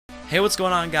Hey, what's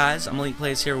going on, guys? I'm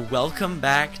ElitePlayz here. Welcome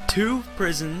back to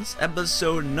Prisons,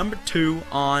 episode number 2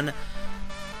 on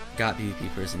Got PvP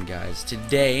Prison, guys.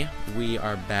 Today, we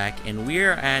are back, and we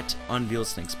are at Unveiled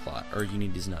Snake's plot, or You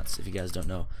Need These Nuts, if you guys don't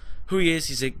know who he is.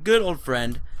 He's a good old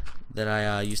friend that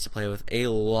I used to play with a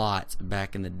lot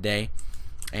back in the day,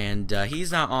 and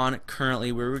he's not on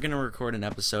currently. We were going to record an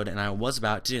episode, and I was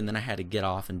about to, and then I had to get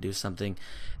off and do something.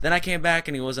 Then I came back,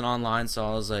 and he wasn't online, so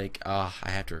I was like, I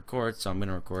have to record, so I'm going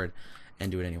to record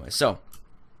and do it anyway. So,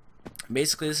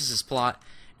 basically, this is his plot,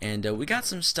 and we got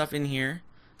some stuff in here,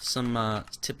 some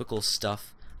typical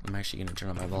stuff. I'm actually going to turn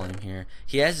up my volume here.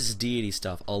 He has his deity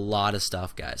stuff, a lot of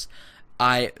stuff, guys.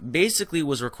 I basically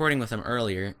was recording with him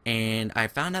earlier, and I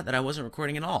found out that I wasn't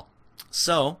recording at all.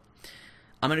 So,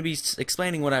 I'm going to be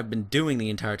explaining what I've been doing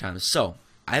the entire time. So,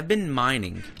 I've been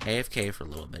mining AFK for a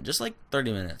little bit, just like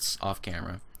 30 minutes off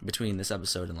camera between this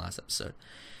episode and last episode.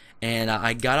 And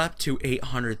I got up to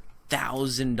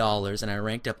 $800,000, and I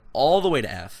ranked up all the way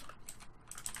to F,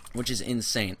 which is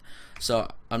insane. So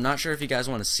I'm not sure if you guys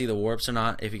want to see the warps or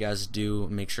not. If you guys do,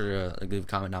 make sure to leave a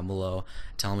comment down below.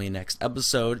 Tell me next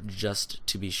episode, just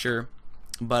to be sure.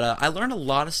 But I learned a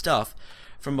lot of stuff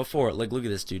from before. Like, look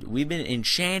at this, dude. We've been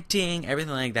enchanting,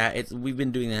 everything like that. We've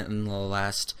been doing that in the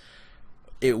last...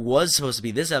 It was supposed to be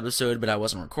this episode, but I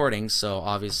wasn't recording, so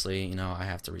obviously, you know, I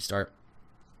have to restart.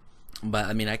 But,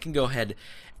 I mean, I can go ahead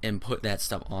and put that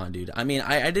stuff on, dude. I mean,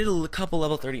 I did a couple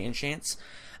level 30 enchants,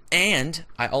 and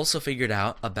I also figured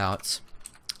out about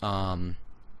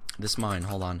this mine.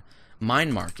 Hold on.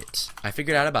 Mine market. I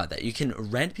figured out about that. You can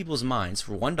rent people's mines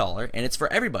for $1, and it's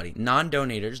for everybody.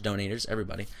 Non-donators, donators,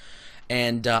 everybody.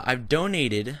 And I've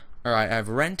donated, or I've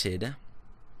rented,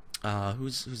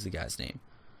 who's the guy's name?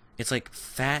 It's like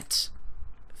fat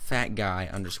guy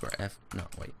underscore F, no,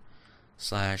 wait,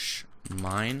 slash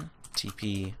mine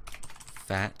TP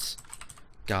fat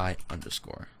guy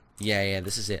underscore. Yeah,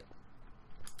 this is it.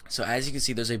 So as you can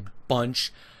see, there's a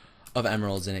bunch of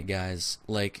emeralds in it, guys.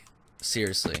 Like,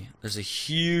 seriously, there's a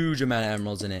huge amount of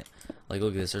emeralds in it. Like,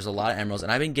 look at this, there's a lot of emeralds,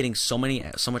 and I've been getting so much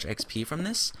XP from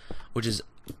this, which is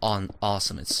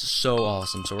awesome. It's so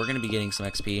awesome. So we're gonna be getting some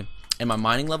XP, and my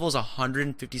mining level is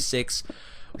 156,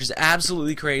 which is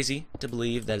absolutely crazy to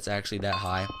believe that it's actually that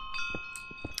high.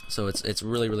 So it's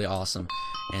really, really awesome.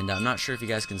 And I'm not sure if you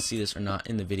guys can see this or not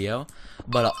in the video,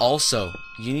 but also,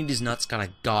 You Need These Nuts got a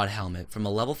god helmet. From a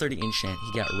level 30 enchant,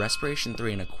 he got Respiration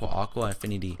 3 and Aqua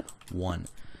Affinity 1,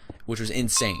 which was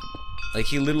insane. Like,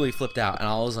 he literally flipped out, and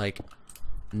I was like,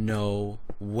 no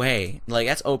way. Like,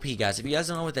 that's OP, guys. If you guys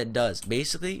don't know what that does,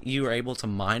 basically, you are able to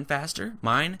mine faster,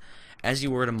 mine as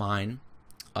you were to mine,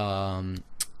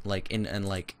 like in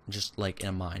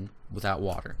a mine without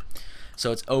water.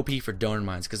 So it's OP for donor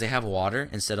mines because they have water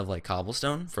instead of like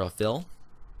cobblestone for a fill.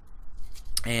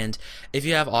 And if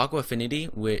you have Aqua Affinity,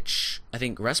 which I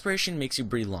think Respiration makes you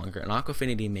breathe longer, and Aqua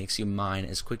Affinity makes you mine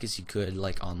as quick as you could,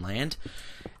 like on land,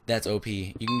 that's OP.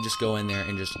 You can just go in there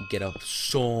and just get up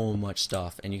so much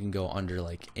stuff, and you can go under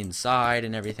like inside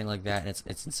and everything like that, and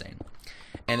it's insane.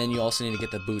 And then you also need to get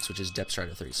the boots, which is Depth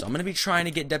Strider 3. So I'm going to be trying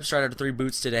to get Depth Strider 3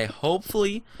 boots today.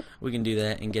 Hopefully we can do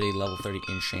that and get a level 30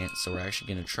 enchant. So we're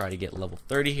actually going to try to get level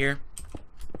 30 here.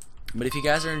 But if you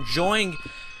guys are enjoying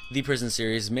the prison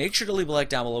series, make sure to leave a like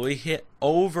down below. We hit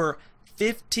over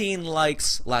 15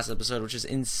 likes last episode, which is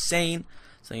insane.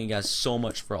 So thank you guys so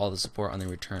much for all the support on the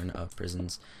return of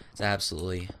prisons. It's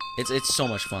absolutely, it's so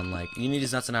much fun. Like, You Need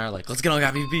These Nuts and I are like, let's get on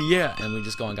Got PvP, yeah, and we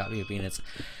just go on Got PvP, and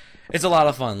it's a lot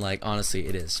of fun. Like, honestly,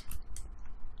 it is.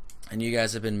 And you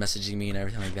guys have been messaging me and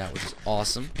everything like that, which is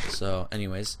awesome. So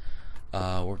anyways,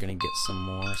 we're gonna get some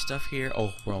more stuff here.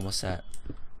 Oh, we're almost at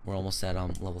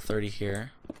level 30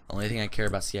 here. The only thing I care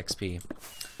about is the XP. So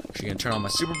you're gonna turn on my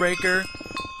super breaker.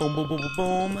 Boom, boom, boom,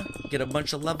 boom, boom. Get a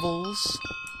bunch of levels.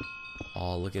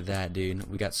 Oh, look at that, dude.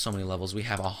 We got so many levels. We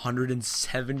have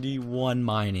 171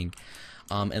 mining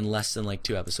in less than like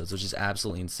 2 episodes, which is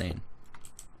absolutely insane.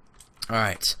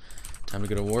 Alright, time to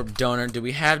go to Warp Donor. Do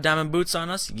we have diamond boots on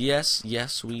us? Yes,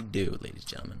 we do, ladies and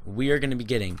gentlemen. We are going to be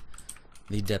getting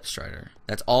the Depth Strider.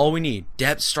 That's all we need.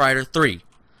 Depth Strider 3.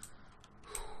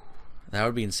 That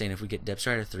would be insane if we get Depth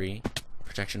Strider 3,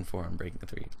 Protection 4, and Breaking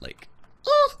 3. Like,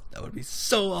 oh, that would be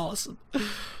so awesome. Come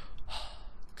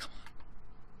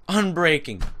on.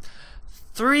 Unbreaking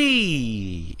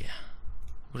 3.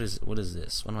 What is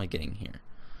this? What am I getting here?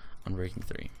 Unbreaking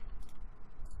 3.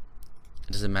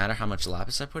 Does it matter how much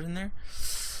lapis I put in there?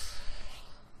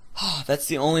 Oh, that's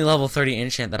the only level 30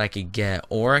 enchant that I could get.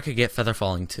 Or I could get Feather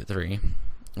Falling to 3,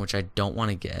 which I don't want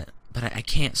to get. But I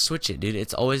can't switch it, dude.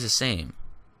 It's always the same.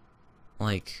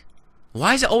 Like,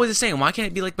 why is it always the same? Why can't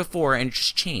it be like before and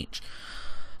just change?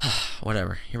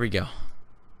 Whatever. Here we go.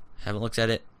 Haven't looked at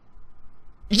it.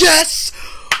 Yes!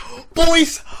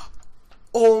 Boys!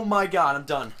 Oh my god, I'm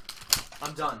done.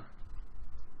 I'm done.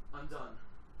 I'm done.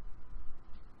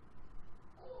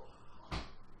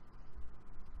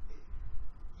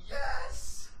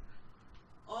 Yes!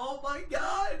 Oh my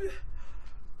god!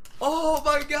 Oh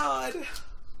my god!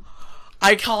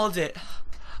 I called it.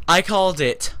 I called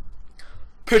it.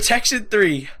 Protection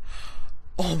 3.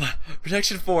 Oh my.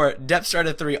 Protection 4. Depth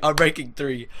Strider 3. Unbreaking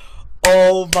 3.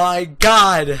 Oh my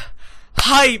god!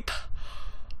 Hype!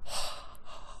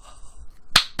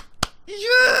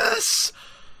 Yes!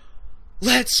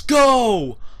 Let's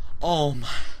go! Oh my.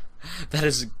 That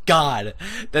is God.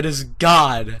 That is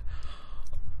God.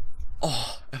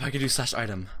 Oh, if I could do slash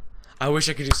item. I wish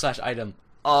I could do slash item.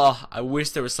 Oh, I wish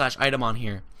there was slash item on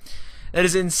here. That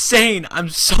is insane. I'm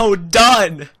so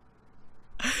done.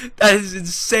 That is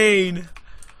insane.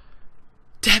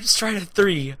 Depth Strider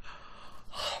 3.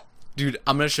 Dude,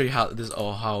 I'm gonna show you how this.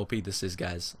 Oh, how OP this is,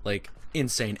 guys. Like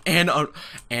insane. And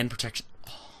protection.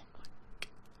 Oh my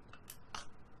god.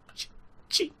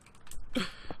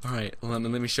 All right, let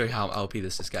me show you how OP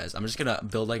this is, guys. I'm just gonna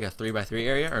build like a 3x3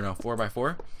 area, or no,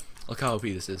 4x4. Look how OP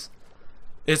this is.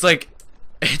 It's like,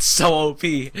 it's so OP.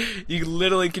 You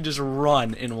literally can just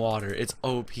run in water. It's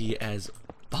OP as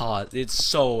boss. It's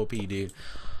so OP, dude.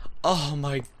 Oh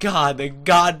my god, the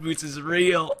God Boots is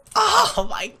real. Oh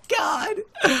my god.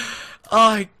 Oh,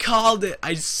 I called it.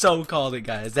 I so called it,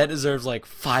 guys. That deserves like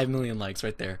 5 million likes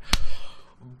right there.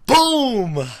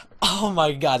 Boom. Oh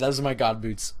my god, those are my God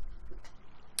Boots.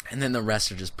 And then the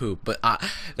rest are just poop. But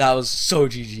that was so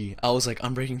GG. I was like,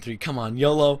 Unbreaking 3. Come on,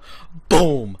 YOLO.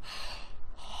 Boom.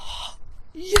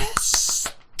 Yes.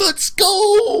 Let's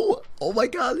go. Oh my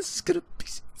god, this is gonna be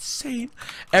insane.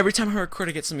 Every time I record,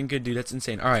 I get something good, dude. That's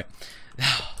insane. All right,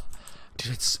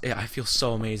 dude. I feel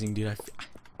so amazing, dude. I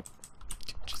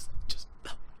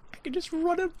can just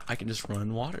run him. I can just run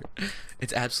in water.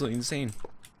 It's absolutely insane.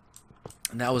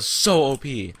 And that was so OP.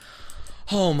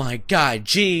 Oh my god,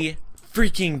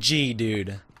 freaking G,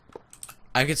 dude.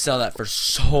 I could sell that for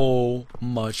so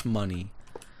much money,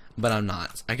 but I'm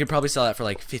not. I could probably sell that for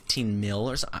like 15 mil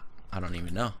or something. I don't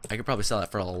even know. I could probably sell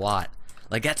that for a lot.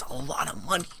 Like, that's a lot of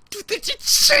money. Dude, that's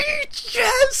insane.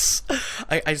 Yes!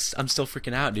 I'm still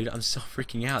freaking out, dude. I'm still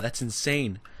freaking out. That's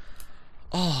insane.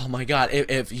 Oh, my God.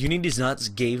 If Unity's Nuts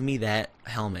gave me that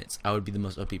helmet, I would be the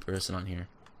most OP person on here.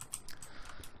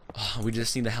 Oh, we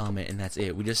just need the helmet, and that's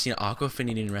it. We just need Aqua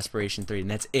Affinity and Respiration 3,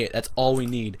 and that's it. That's all we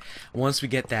need. Once we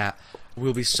get that,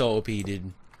 we'll be so OP,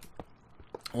 dude.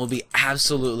 We'll be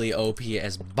absolutely OP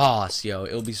as boss, yo.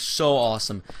 It'll be so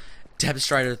awesome. Depth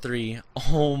Strider 3.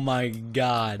 Oh my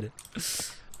god.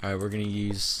 Alright, we're gonna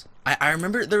use... I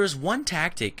remember there was one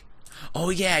tactic. Oh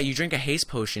yeah, you drink a haste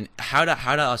potion. How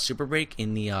to super break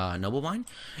in the Noble Mine?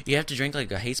 You have to drink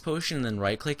like a haste potion and then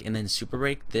right click and then super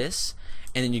break this,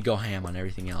 and then you go ham on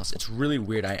everything else. It's really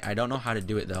weird. I don't know how to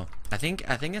do it though. I think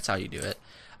that's how you do it.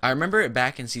 I remember it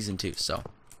back in season 2, so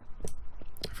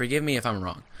forgive me if I'm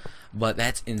wrong. But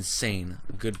that's insane.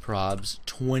 Good probs.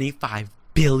 $25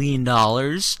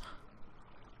 billion.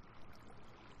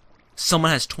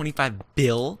 Someone has 25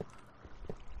 bill.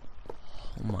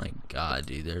 Oh my god,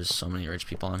 dude. There's so many rich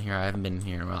people on here. I haven't been in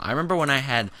here in a while. I remember when I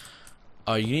had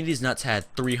Unity's Nuts had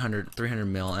 300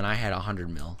 mil and I had 100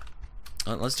 mil.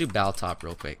 Let's do Baltop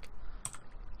real quick.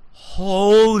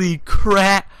 Holy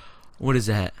crap. What is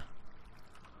that?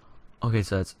 Okay,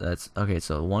 so that's okay,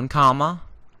 so 1 comma.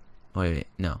 Wait,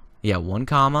 no. Yeah, 1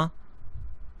 comma.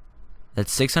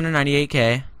 That's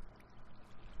 698k.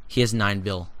 He has 9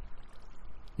 bill.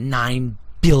 $9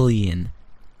 billion,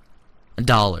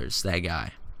 that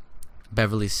guy.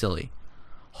 Beverly Silly.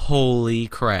 Holy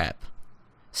crap.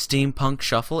 Steampunk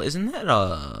Shuffle, isn't that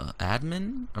a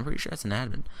admin? I'm pretty sure that's an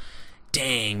admin.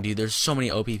 Dang, dude, there's so many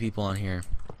OP people on here.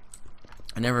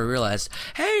 I never realized.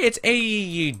 Hey, it's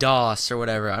AE DOS or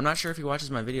whatever. I'm not sure if he watches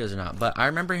my videos or not, but I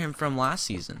remember him from last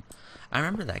season. I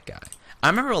remember that guy. I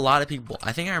remember a lot of people.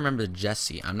 I think I remember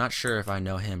Jesse. I'm not sure if I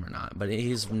know him or not, but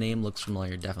his name looks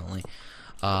familiar, definitely.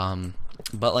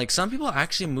 But like some people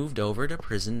actually moved over to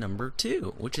prison number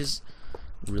 2, which is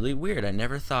really weird. I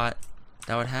never thought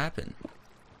that would happen.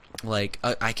 Like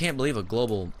I can't believe a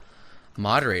global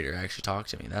moderator actually talked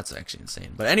to me. That's actually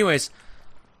insane. But anyways,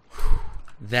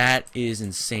 that is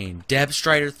insane. Depth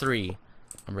Strider 3.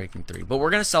 I'm breaking 3. But we're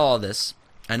gonna sell all this.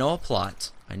 I know a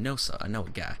plot. I know a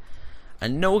guy. I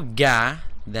know a guy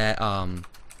that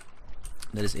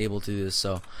that is able to do this.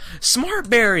 So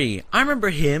Smartberry, I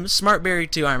remember him.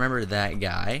 Smartberry 2, I remember that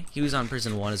guy. He was on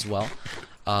Prison 1 as well.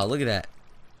 Look at that.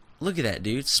 Look at that,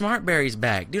 dude. Smartberry's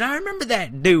back. Dude, I remember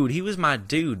that dude. He was my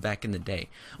dude back in the day.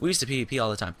 We used to PvP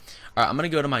all the time. Alright, I'm going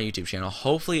to go to my YouTube channel.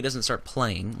 Hopefully it doesn't start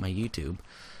playing, my YouTube.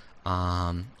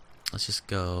 Let's just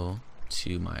go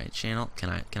to my channel.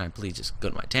 Can I please just go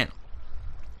to my channel?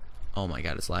 Oh my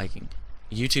god, it's lagging.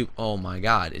 YouTube, oh my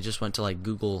god. It just went to like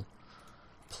Google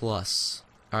Plus.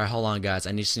 Alright, hold on, guys.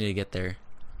 I just need to get there.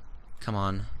 Come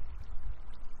on.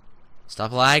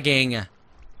 Stop lagging.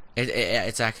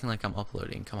 It's acting like I'm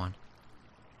uploading. Come on.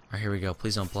 Alright, here we go.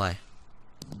 Please don't play.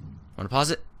 Want to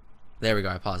pause it? There we go.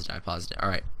 I paused it.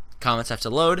 Alright. Comments have to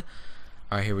load.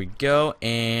 Alright, here we go.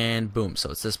 And boom.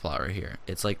 So it's this plot right here.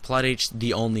 It's like plot H,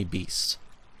 the only beast.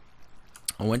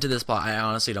 I went to this plot. I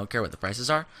honestly don't care what the prices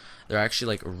are. They're actually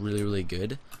like really, really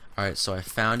good. Alright, so I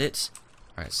found it.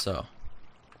 Alright, so.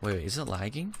 Wait, is it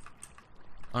lagging?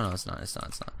 Oh no, it's not.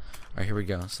 Alright, here we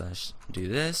go. So let's do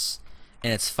this.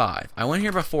 And it's 5. I went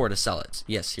here before to sell it.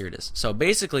 Yes, here it is. So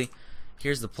basically,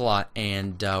 here's the plot,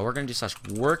 and we're gonna do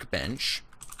 /workbench,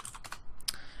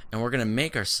 and we're gonna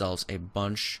make ourselves a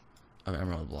bunch of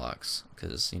emerald blocks,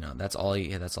 because you know that's all he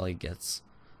gets,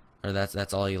 or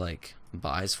that's all he like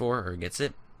buys for or gets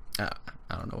it. I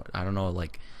don't know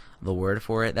like the word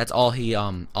for it. That's all he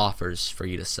offers for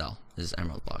you to sell is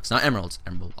emerald blocks, not emeralds,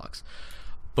 emerald blocks.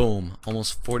 Boom,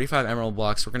 almost 45 emerald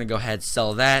blocks. We're gonna go ahead,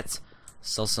 sell that.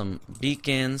 Sell some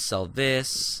beacons, sell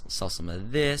this, sell some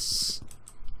of this,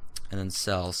 and then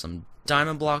sell some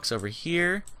diamond blocks over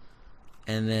here.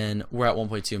 And then we're at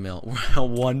 1.2 mil. We're at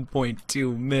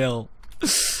 1.2 mil.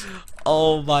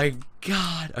 Oh my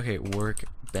god. Okay,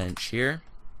 workbench here.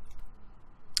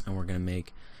 And we're gonna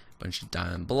make a bunch of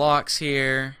diamond blocks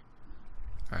here.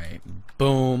 Alright,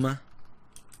 boom.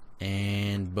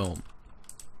 And boom.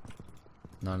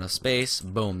 Not enough space.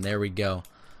 Boom, there we go.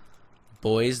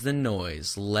 Boys, the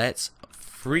noise. Let's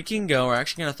freaking go. We're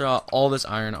actually gonna throw out all this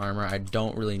iron armor. I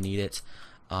don't really need it.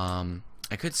 I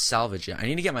could salvage it. I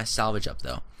need to get my salvage up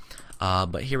though.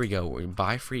 But here we go. We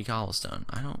buy free cobblestone.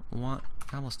 I don't want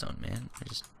cobblestone, man. I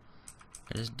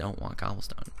just don't want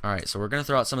cobblestone. Alright, so we're gonna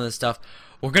throw out some of this stuff.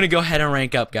 We're gonna go ahead and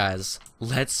rank up, guys.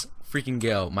 Let's freaking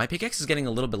go. My pickaxe is getting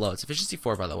a little bit low. It's efficiency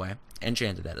 4, by the way.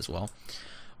 Enchanted that as well.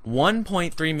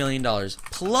 $1.3 million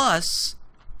plus.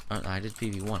 I did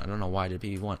PV1. I don't know why I did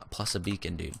PV1. Plus a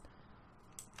beacon, dude.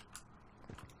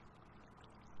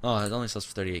 Oh, it only sells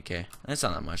for 38k. That's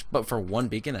not that much. But for one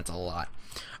beacon, that's a lot.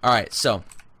 Alright, so.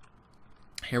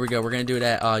 Here we go. We're going to do it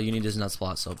at you need his nuts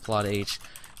plot. So plot H.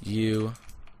 U.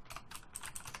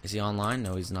 Is he online?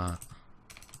 No, he's not.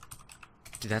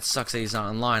 Dude, that sucks that he's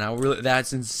not online.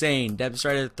 That's insane. Deb's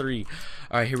right at 3.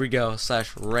 Alright, here we go.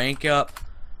 /rank up.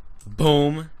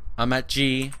 Boom. I'm at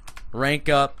G. Rank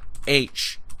up.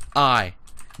 H. I,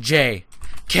 J,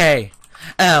 K,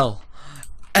 L,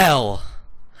 L.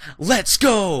 Let's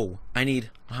go! I need,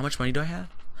 how much money do I have?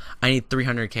 I need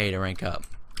 300k to rank up.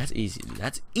 That's easy, dude.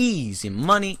 That's easy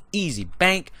money, easy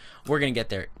bank. We're gonna get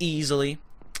there easily.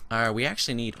 Alright, we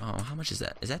actually need, oh, how much is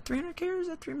that? Is that 300k or is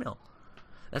that 3 mil?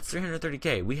 That's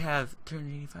 330k. We have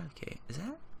 385k. Is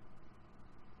that?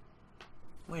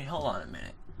 Wait, hold on a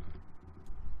minute.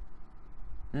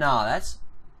 No, that's...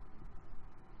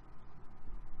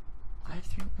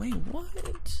 Wait, what?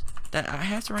 That I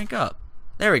have to rank up.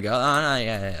 There we go.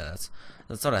 Yeah.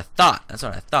 That's what I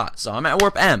thought. So I'm at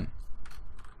warp M.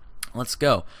 Let's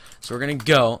go. So we're gonna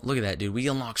go. Look at that, dude. We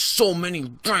unlock so many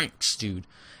ranks, dude.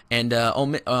 And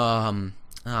Unit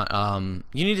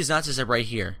is not just right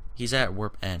here. He's at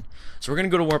warp N. So we're gonna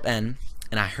go to warp N.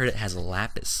 And I heard it has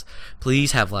lapis.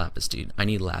 Please have lapis, dude. I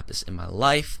need lapis in my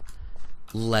life.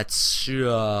 Let's. There's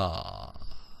no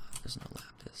lapis.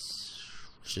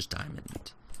 It's just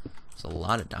diamond. There's a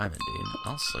lot of diamond, dude.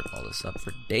 I'll slurp all this up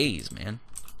for days, man.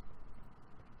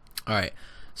 Alright,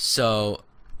 so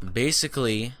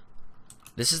basically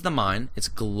this is the mine. It's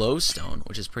glowstone,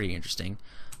 which is pretty interesting.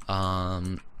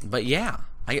 But yeah,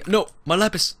 no, my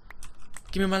lapis.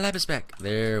 Give me my lapis back.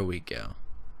 There we go.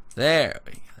 There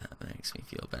we go. That makes me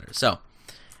feel better. So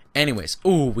anyways,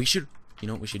 ooh, we should, you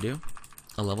know what we should do?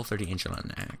 A level 30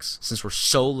 enchant axe, since we're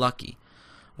so lucky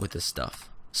with this stuff.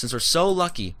 Since we're so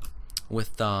lucky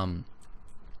with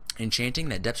enchanting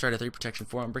that depth stride at 3, protection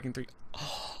 4, on breaking 3.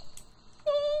 Oh,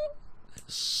 that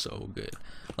is so good.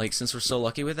 Like, since we're so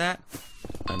lucky with that,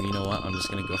 you know what? I'm just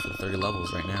gonna go for the 30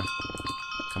 levels right now.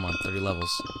 Come on, 30 levels.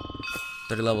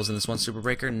 30 levels in this one super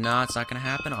breaker. Nah, it's not gonna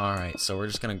happen. Alright, so we're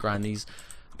just gonna grind these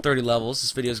 30 levels.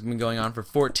 This video's been going on for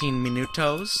 14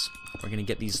 minutos. We're gonna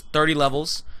get these 30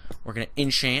 levels. We're gonna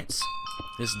enchant.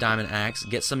 this diamond axe,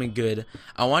 get something good.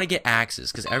 I want to get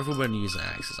axes because everybody uses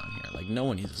axes on here. Like, no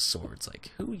one uses swords.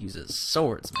 Like, who uses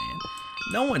swords, man?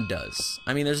 No one does.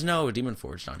 I mean, there's no demon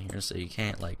forged on here, so you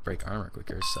can't like break armor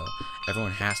quicker. So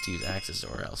everyone has to use axes,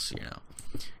 or else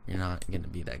you're not gonna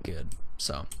be that good.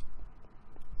 So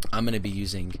I'm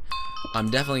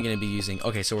definitely gonna be using.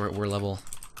 Okay, so we're level.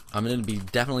 I'm gonna be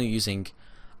definitely using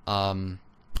some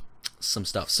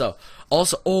stuff. So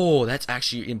also, oh, that's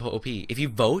actually input OP. If you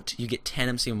vote, you get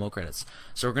 10 MCMO credits.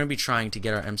 So we're gonna be trying to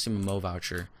get our MCMO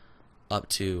voucher up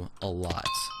to a lot.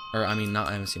 Or I mean,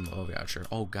 not MCMO voucher.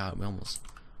 Oh god,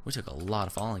 we took a lot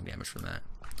of falling damage from that.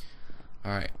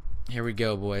 All right, here we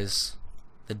go, boys.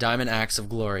 The Diamond Axe of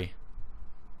Glory.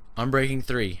 Unbreaking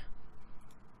 3.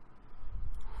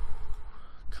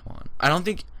 Come on. I don't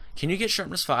think. Can you get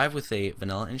sharpness 5 with a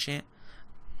vanilla enchant?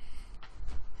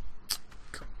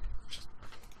 Just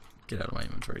get out of my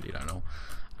inventory, dude. I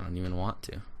don't even want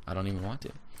to. I don't even want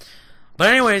to. But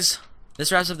anyways,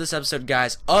 this wraps up this episode,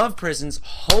 guys, of Prisons.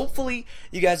 Hopefully,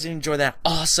 you guys did enjoy that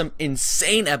awesome,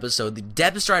 insane episode. The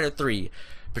Depth Strider 3,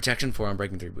 Protection 4,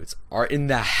 Unbreaking 3 boots are in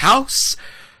the house.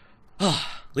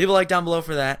 Leave a like down below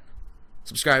for that.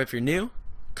 Subscribe if you're new.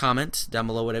 Comment down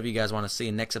below whatever you guys want to see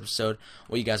in next episode,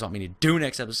 what you guys want me to do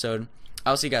next episode.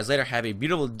 I'll see you guys later. Have a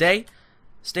beautiful day.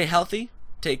 Stay healthy.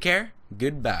 Take care.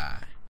 Goodbye.